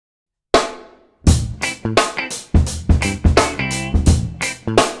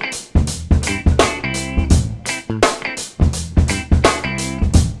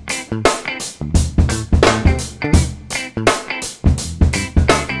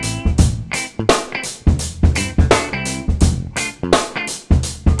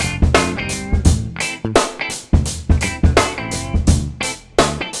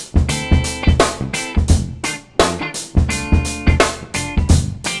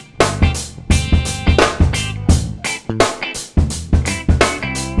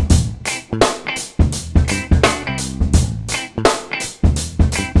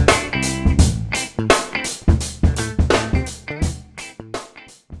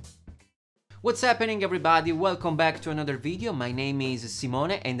What's happening, everybody? Welcome back to another video. My name is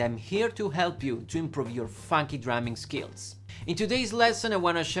Simone and I'm here to help you to improve your funky drumming skills. In today's lesson I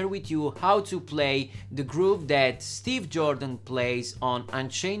want to share with you how to play the groove that Steve Jordan plays on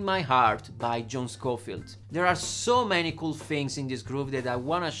Unchain My Heart by John Scofield. There are so many cool things in this groove that I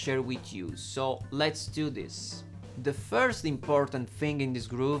want to share with you, so let's do this. The first important thing in this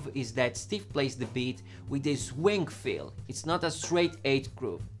groove is that Steve plays the beat with a swing feel. It's not a straight 8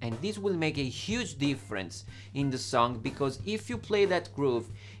 groove, and this will make a huge difference in the song, because if you play that groove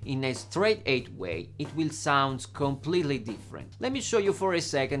in a straight 8 way, it will sound completely different. Let me show you for a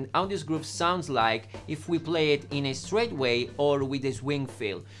second how this groove sounds like if we play it in a straight way or with a swing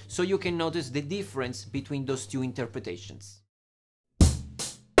feel, so you can notice the difference between those two interpretations.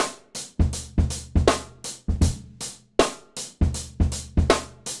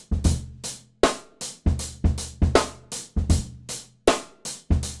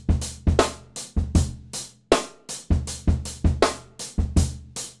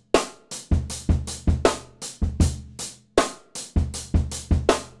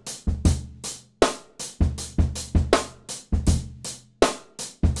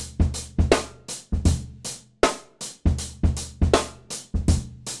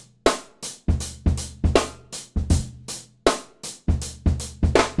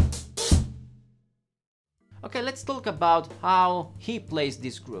 Okay, let's talk about how he plays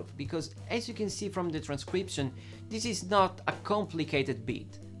this groove, because as you can see from the transcription, this is not a complicated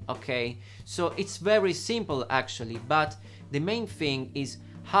beat, okay? So it's very simple actually, but the main thing is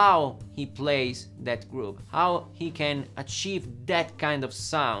how he plays that groove, how he can achieve that kind of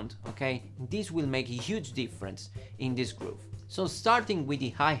sound, okay? This will make a huge difference in this groove. So starting with the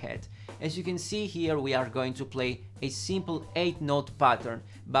hi-hat, as you can see here, we are going to play a simple 8-note pattern,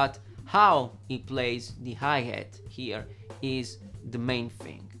 but how he plays the hi-hat here is the main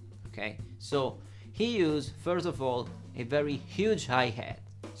thing, okay? So he uses, first of all, a very huge hi-hat.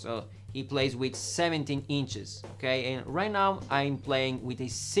 So he plays with 17 inches, okay? And right now I'm playing with a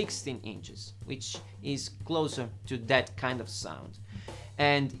 16 inches, which is closer to that kind of sound.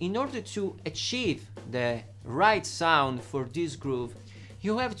 And in order to achieve the right sound for this groove,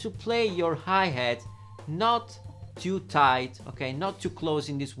 you have to play your hi-hat not too tight, okay, not too close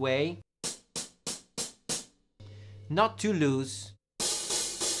in this way, not too loose,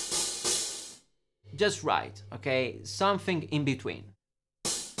 just right, okay, something in between.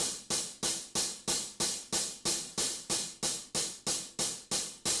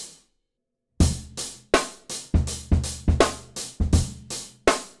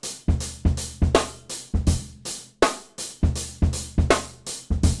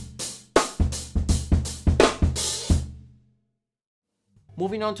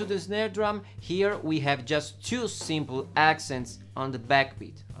 Moving on to the snare drum, here we have just two simple accents on the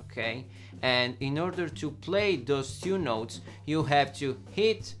backbeat, okay? And in order to play those two notes, you have to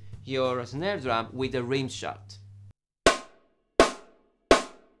hit your snare drum with a rim shot.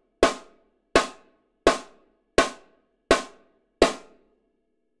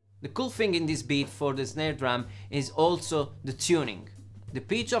 The cool thing in this beat for the snare drum is also the tuning. The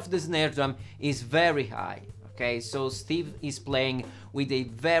pitch of the snare drum is very high. Okay, so Steve is playing with a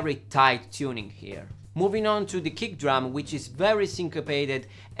very tight tuning here. Moving on to the kick drum, which is very syncopated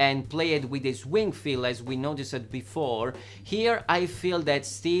and played with a swing feel as we noticed before. Here I feel that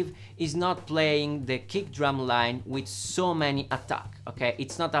Steve is not playing the kick drum line with so many attack, okay?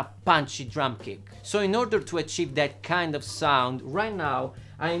 It's not a punchy drum kick. So in order to achieve that kind of sound, right now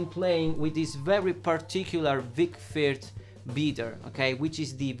I am playing with this very particular Vic Firth beater, okay, which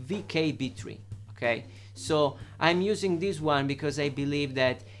is the VK-B3, okay? So I'm using this one because I believe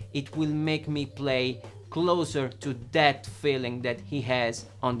that it will make me play closer to that feeling that he has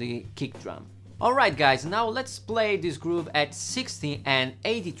on the kick drum. Alright guys, now let's play this groove at 60 and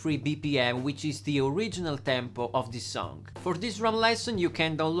 83 BPM, which is the original tempo of this song. For this drum lesson you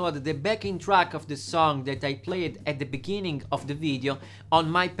can download the backing track of the song that I played at the beginning of the video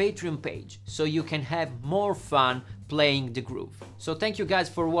on my Patreon page, so you can have more fun playing the groove. So thank you guys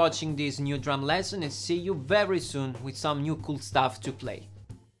for watching this new drum lesson, and see you very soon with some new cool stuff to play.